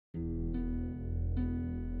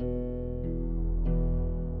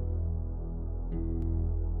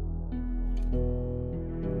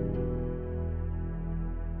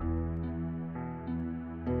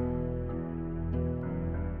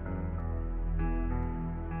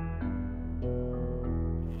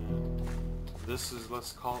this is,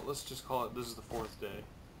 let's just call it, this is the 4th day.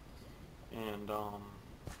 And,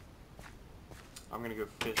 I'm gonna go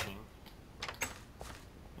fishing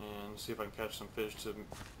and see if I can catch some fish to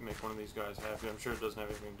make one of these guys happy. I'm sure it doesn't have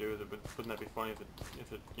anything to do with it, but wouldn't that be funny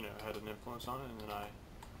if it you know, had an influence on it, and then I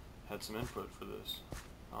had some input for this.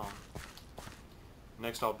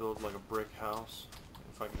 Next I'll build like a brick house,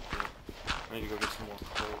 if I can get it. I need to go get some more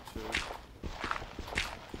coal too.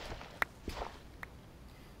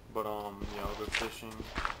 But yeah, I'll go fishing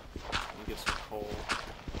and get some coal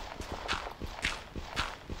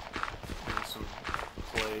and some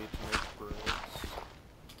clay to make bricks.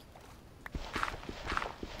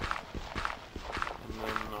 And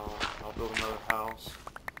then I'll build another house.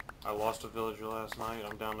 I lost a villager last night.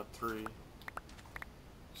 I'm down to 3.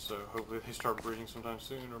 So hopefully they start breeding sometime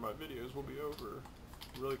soon, or my videos will be over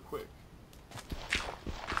really quick.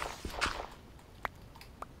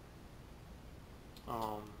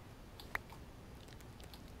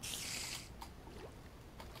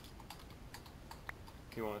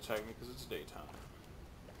 He won't attack me because it's daytime.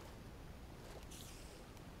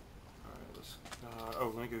 Alright, let's...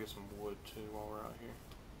 oh, let me go get some wood too while we're out here.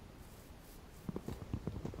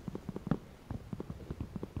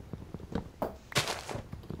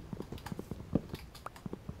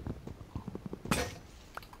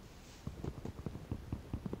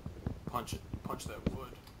 Punch it. Punch that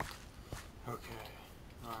wood. Okay.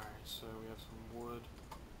 Alright, so we have some wood.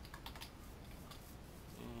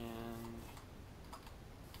 And...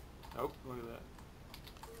 oh, look at that.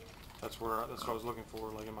 That's what I was looking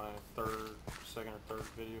for, like in my second or third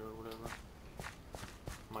video or whatever.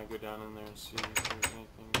 Might go down in there and see if there's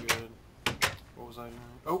anything good. What was I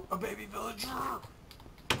doing? Oh, a baby villager!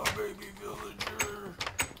 A baby villager!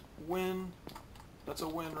 Win! That's a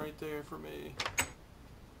win right there for me.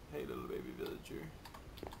 Hey, little baby villager.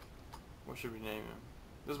 What should we name him?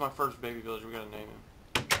 This is my first baby villager. We gotta name him.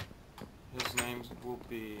 His name will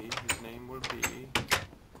be...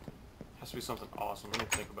 has to be something awesome. Let me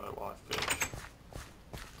think about it while I fish.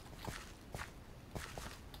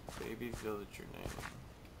 Baby villager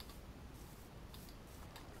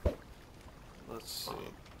name. Let's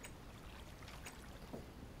see.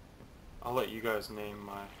 I'll let you guys name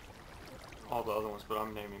all the other ones, but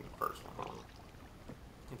I'm naming the first one.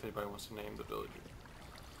 If anybody wants to name the villager.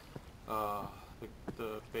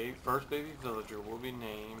 The first baby villager will be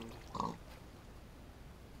named...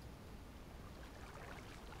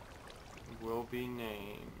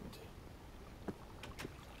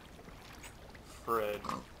 Fred.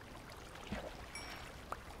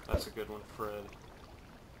 That's a good one, Fred.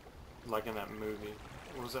 Like in that movie.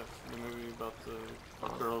 What was that? The movie about the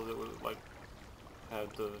girl that was like had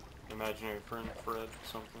the imaginary friend Fred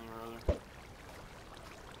something or other.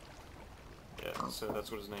 Yeah, so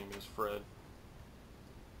that's what his name is, Fred.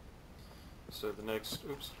 So the next,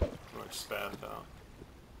 oops, I just spazzed out.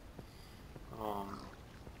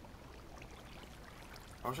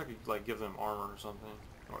 I wish I could like give them armor or something,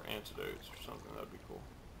 or antidotes or something. That'd be cool.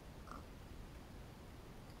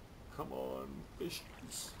 Come on,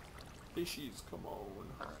 fishies, fishies, come on.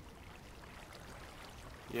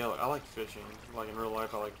 Yeah, like, I like fishing. Like in real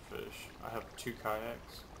life, I like to fish. I have 2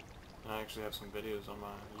 kayaks, and I actually have some videos on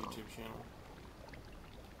my YouTube channel.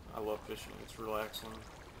 I love fishing. It's relaxing.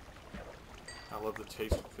 I love the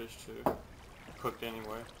taste of fish too. Cooked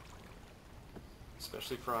anyway.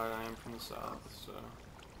 Especially fried. I am from the south, so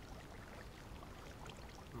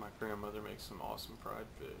my grandmother makes some awesome fried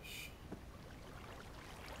fish.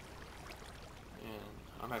 And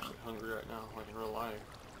I'm actually hungry right now, like in real life.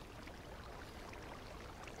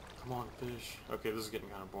 Come on, fish. Okay, this is getting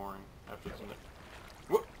kind of boring after the next...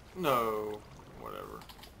 What? No. Whatever.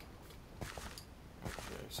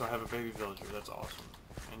 Okay, so I have a baby villager. That's awesome.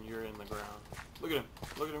 And you're in the ground. Look at him.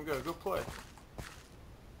 Look at him go. Go play.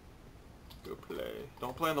 Go play.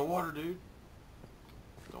 Don't play in the water, dude.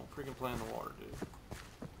 Don't freaking play in the water, dude.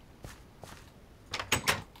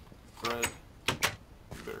 Fred,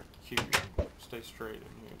 you better stay straight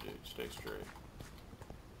in here, dude. Stay straight.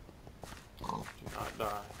 Do not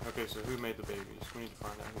die. Okay, so who made the babies? We need to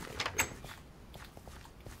find out who made the babies.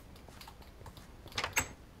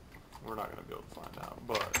 We're not going to be able to find out,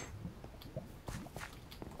 but...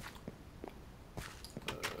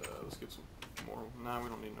 let's get some more... Nah, we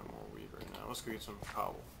don't need no more weed right now. Let's go get some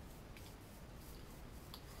cobble.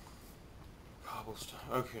 Cobblestone.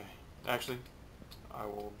 Okay. Actually, I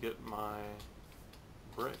will get my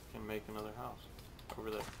brick and make another house over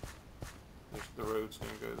there. The road's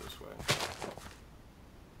going to go this way.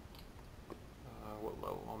 What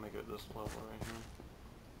level? I'll make it this level right here.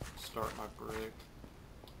 Start my brick.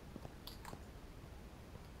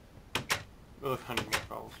 Look, I need more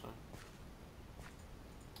cobblestone.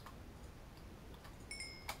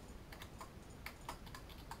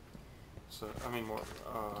 So, I mean more,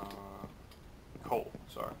 coal,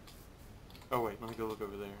 sorry. Oh wait, let me go look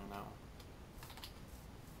over there now.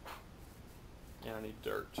 Yeah, I need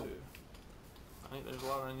dirt too. I think there's a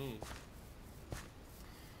lot I need.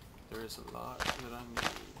 There is a lot that I need.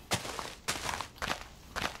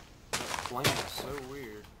 That flame is so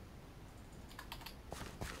weird.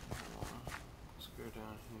 Hold on. Let's go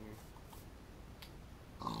down here.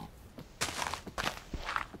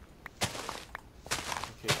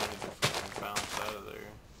 In case I need to fucking bounce out of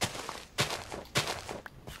there.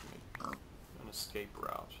 Just make an escape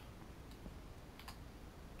route.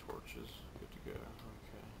 Torches, good to go.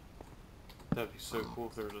 Okay. That'd be so cool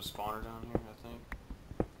if there was a spawner down here, I think.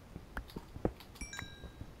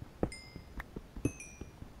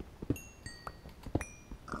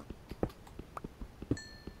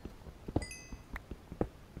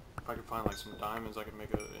 If I could find like some diamonds, I could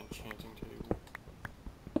make an enchanting table.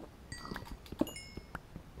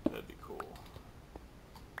 That'd be cool.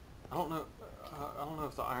 I don't know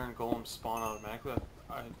if the iron golems spawn automatically.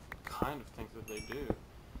 I kind of think that they do.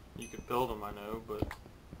 You could build them, I know, but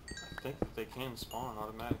I think that they can spawn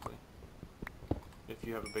automatically if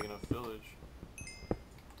you have a big enough village.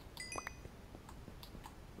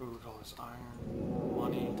 Ooh, look at all this iron.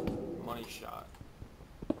 Money shot.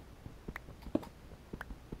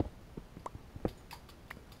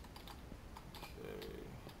 Okay.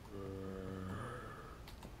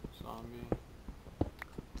 Zombie.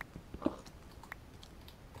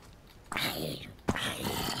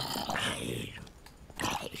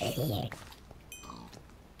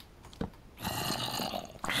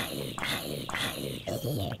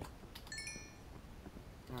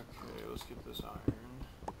 Okay, let's get this iron.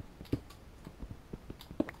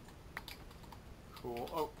 Cool.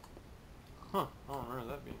 Oh. Huh. I don't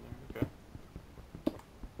remember that being there. Okay.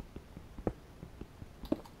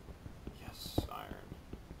 Yes, iron.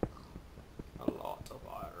 A lot of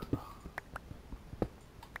iron.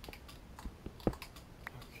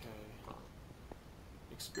 Okay.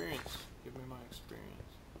 Experience. Give me my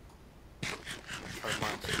experience. Try to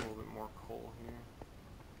mine a little bit more coal here.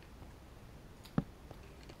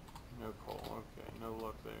 No coal, okay, no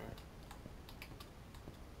luck there.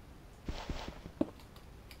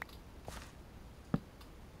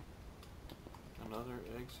 Another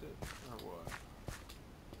exit, or what?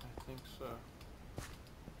 I think so.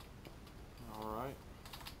 Alright.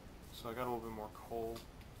 So I got a little bit more coal.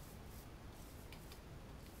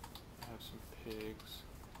 I have some pigs.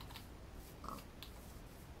 I'm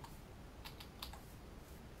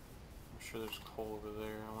sure there's coal over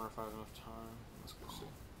there. I wonder if I have enough time. Let's go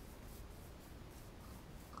see.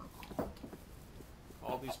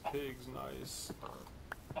 All these pigs, nice.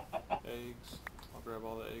 Eggs. I'll grab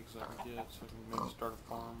all the eggs I can get so I can maybe start a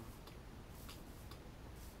farm.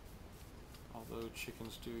 Although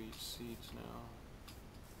chickens do eat seeds now.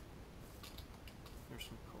 There's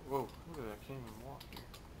some coal. Whoa, look at that, I can't even walk here.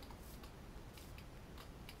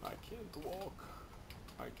 I can't walk.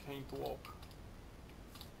 I can't walk.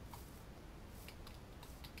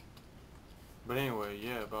 But anyway,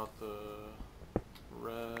 yeah, about the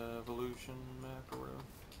Revolution map or whatever.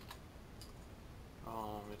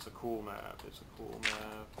 It's a cool map. It's a cool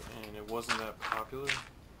map, and it wasn't that popular,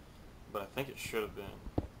 but I think it should have been,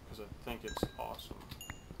 because I think it's awesome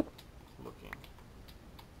looking.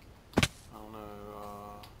 I don't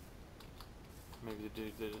know, maybe the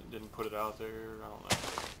dude didn't put it out there, I don't know.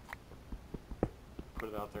 Put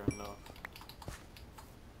it out there enough.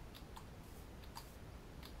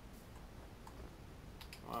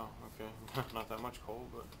 Wow, okay, not that much coal,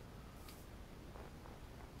 but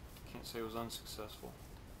can't say it was unsuccessful.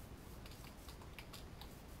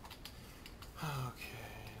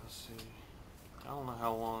 Okay, let's see. I don't know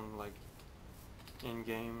how long, like,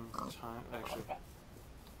 in-game time, actually,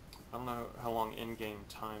 I don't know how long in-game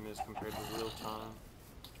time is compared to real time.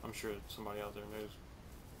 I'm sure somebody out there knows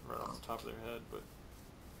right off the top of their head, but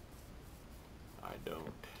I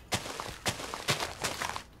don't.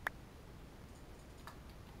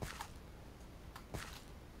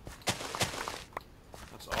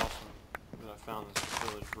 That's awesome that I found this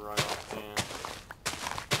village right offhand.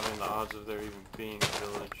 I mean, the odds of there even being a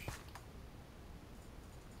village,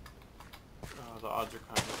 the odds are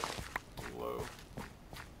kind of low.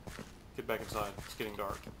 Get back inside, it's getting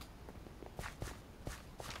dark.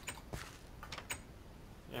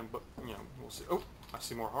 And, but, you know, we'll see. Oh, I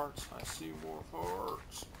see more hearts. I see more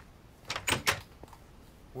hearts.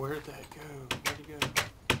 Where'd that go? Where'd he go?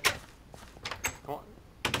 Come on.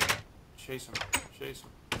 Chase him. Chase him.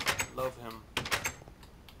 Love him.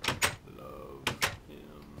 Love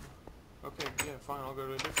him. Okay, yeah, fine. I'll go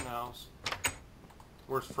to a different house.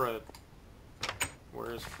 Where's Fred?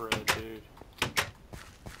 Where's Fred, dude?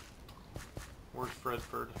 Where's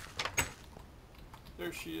Fredford?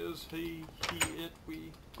 There she is. He, it,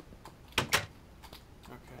 we.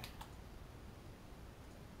 Okay.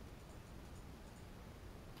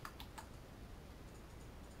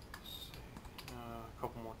 Let's see. A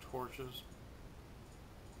couple more torches.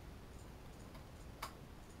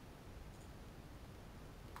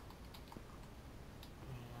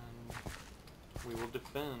 And we will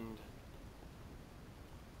defend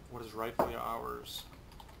what is rightfully ours.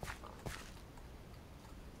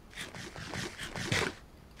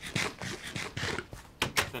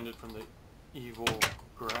 Defended from the evil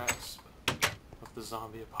grasp of the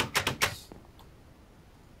zombie apocalypse.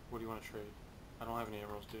 What do you want to trade? I don't have any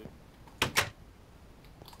emeralds, dude.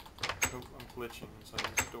 Oh, I'm glitching inside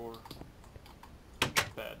this door.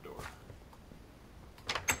 Bad door.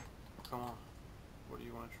 Come on. What do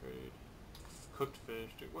you want to trade? Cooked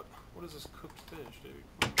fish, dude. What is this cooked fish, dude?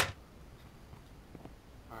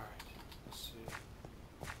 Alright, let's see.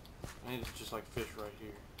 I need to just like fish right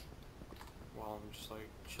here. While I'm just like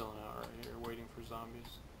chilling out right here, waiting for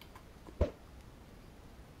zombies.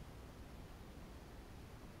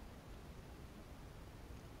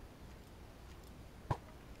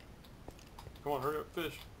 Come on, hurry up,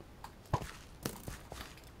 fish.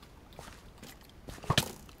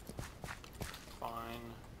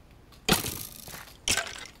 Fine.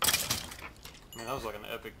 Man, that was like an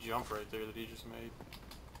epic jump right there that he just made.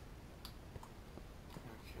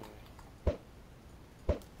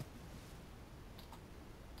 Okay.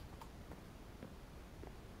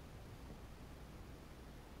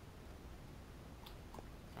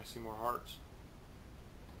 I see more hearts.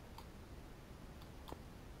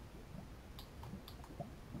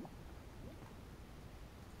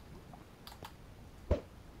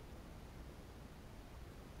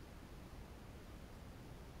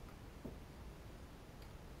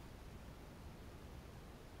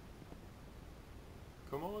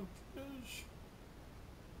 Come on, fish.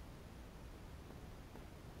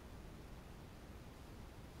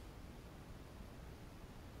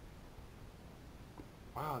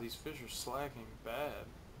 Wow, these fish are slacking bad.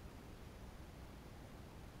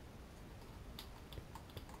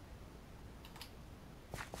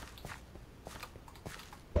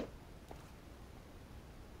 Come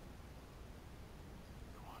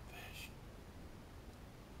on, fish.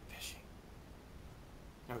 Fishing.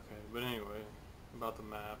 Okay, but anyway, about the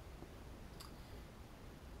map.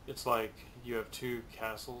 It's like you have two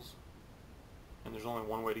castles, and there's only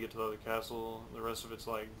one way to get to the other castle. The rest of it's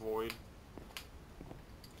like void.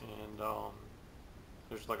 And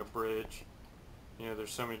there's like a bridge. You know,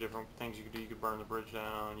 there's so many different things you could do. You could burn the bridge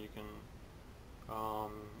down. You can.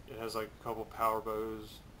 It has like a couple power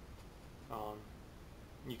bows.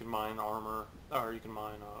 You can mine armor, or you can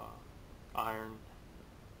mine iron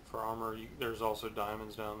for armor. There's also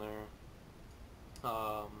diamonds down there.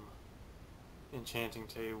 Enchanting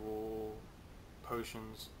table,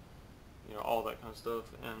 potions, you know, all that kind of stuff.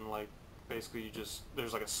 And like basically you just,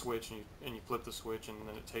 there's like a switch, and you flip the switch, and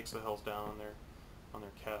then it takes the health down on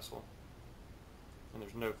their castle. And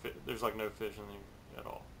there's like no fish in there at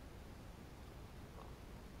all.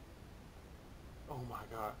 Oh my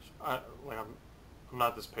gosh, I'm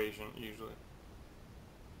not this patient usually.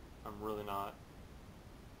 I'm really not.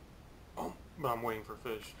 Oh, but I'm waiting for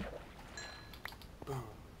fish. Boom,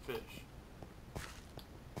 fish.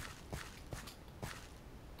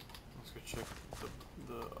 Let's go check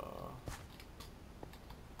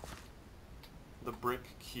the brick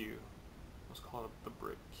queue. Let's call it the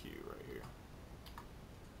brick queue right here.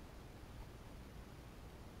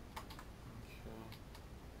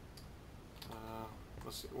 Okay.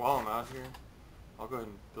 Let's see. While I'm out here, I'll go ahead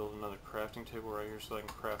and build another crafting table right here so I can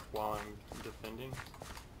craft while I'm defending.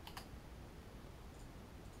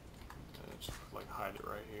 Just like hide it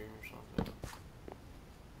right here or something.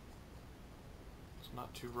 It's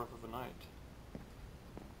not too rough of a night.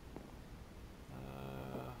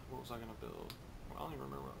 What was I gonna build? Well, I don't even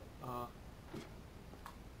remember. What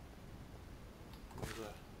was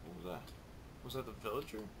that? What was that? Was that the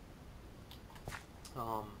villager?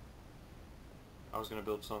 I was gonna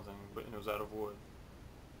build something, but it was out of wood.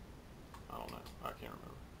 I don't know. I can't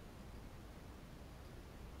remember.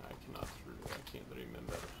 I can't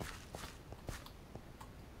remember.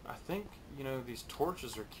 I think, you know, these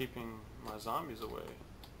torches are keeping my zombies away.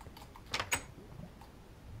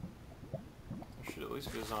 There should at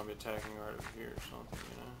least be a zombie attacking right over here or something,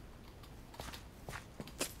 you know?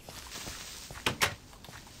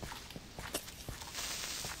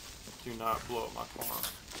 Do not blow up my farm.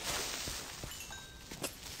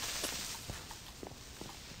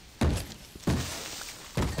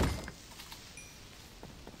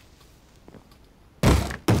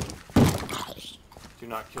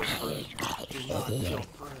 not kill Fred. Do not kill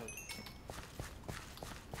Fred.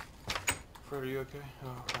 Fred, are you okay?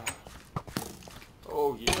 Oh, God.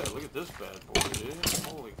 Oh, yeah, look at this bad boy, dude.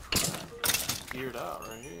 Holy crap. Geared out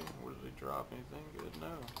right here. What did he drop? Anything good?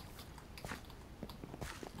 No.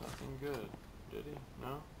 Nothing good. Did he?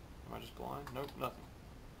 No? Am I just blind? Nope, nothing.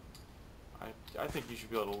 I think you should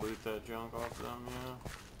be able to loot that junk off them, yeah.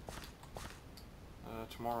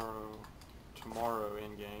 Tomorrow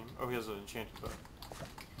in game. Oh, he has an enchanted bow.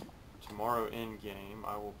 Tomorrow in game,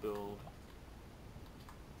 I will build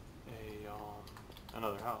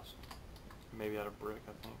another house. Maybe out of brick,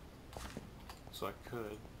 I think. So I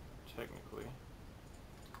could technically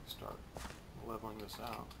start leveling this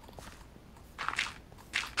out.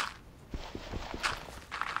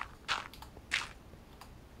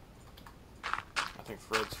 I think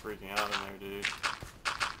Fred's freaking out in there, dude.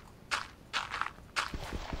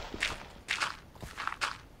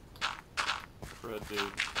 Fred, dude,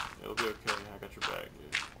 it'll be okay. I got your back,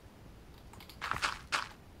 dude.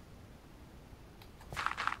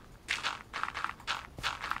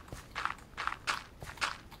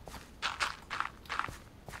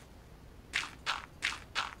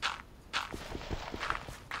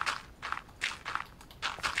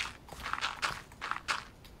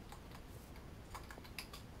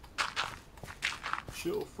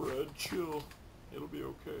 Chill, Fred, chill. It'll be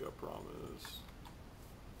okay, I promise.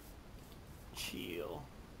 Chill.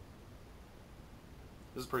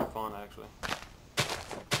 This is pretty fun, actually.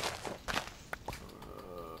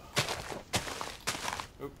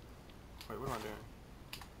 Oop. Wait, what am I doing?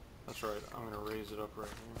 That's right, I'm gonna raise it up right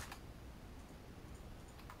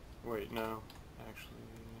here. Wait, no. Actually,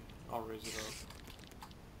 I'll raise it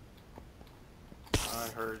up. I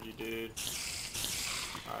heard you, dude.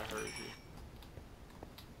 I heard you.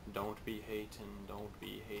 Don't be hating, don't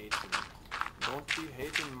be hating. Don't be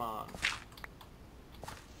hating, man.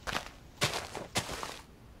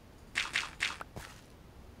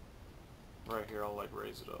 Right here, I'll like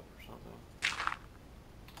raise it up or something.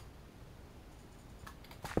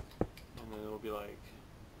 And then it'll be like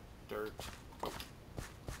dirt. Oh.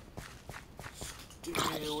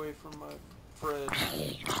 Stay away from my Fred.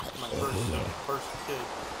 My first kid.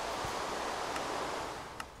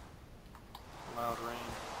 Loud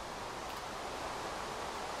rain.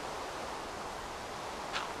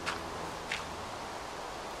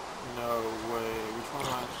 No way. Which one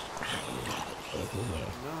am I?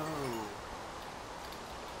 No.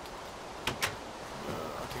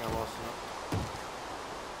 I think I lost enough.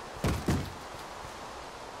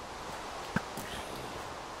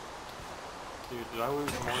 Dude, did I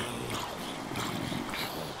lose more than...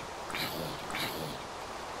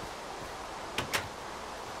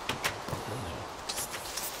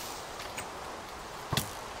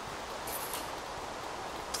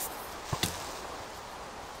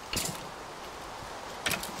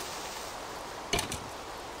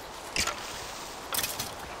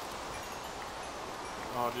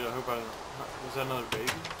 Oh, dude, I hope I didn't... Was that another baby?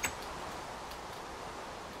 I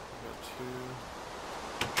got two...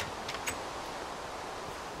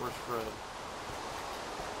 Where's Fred?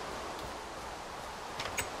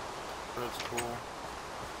 Fred's cool.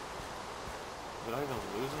 Did I even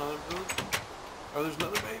lose another village? Oh, there's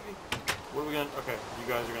another baby! What are we gonna... Okay, you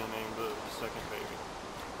guys are gonna name the second baby.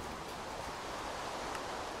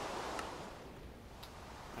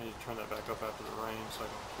 I need to turn that back up after the rain so I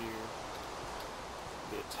can hear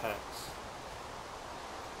the attacks.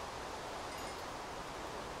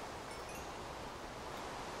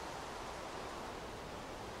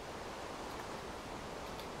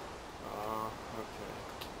 Okay.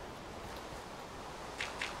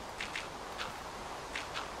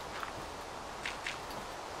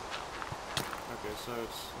 Okay, so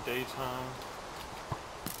it's daytime.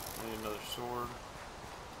 I need another sword.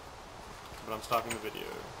 But I'm stopping the video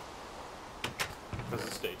because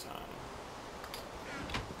it's daytime.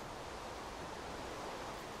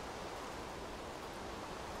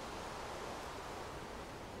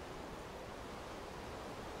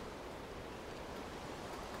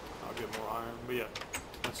 I'll get more iron. But yeah,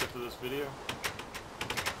 that's it for this video.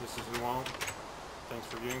 This is WhoWont. Thanks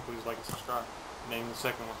for viewing. Please like and subscribe. Name the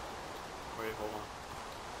second one. Wait, hold on.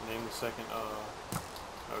 Name the second,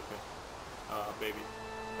 baby.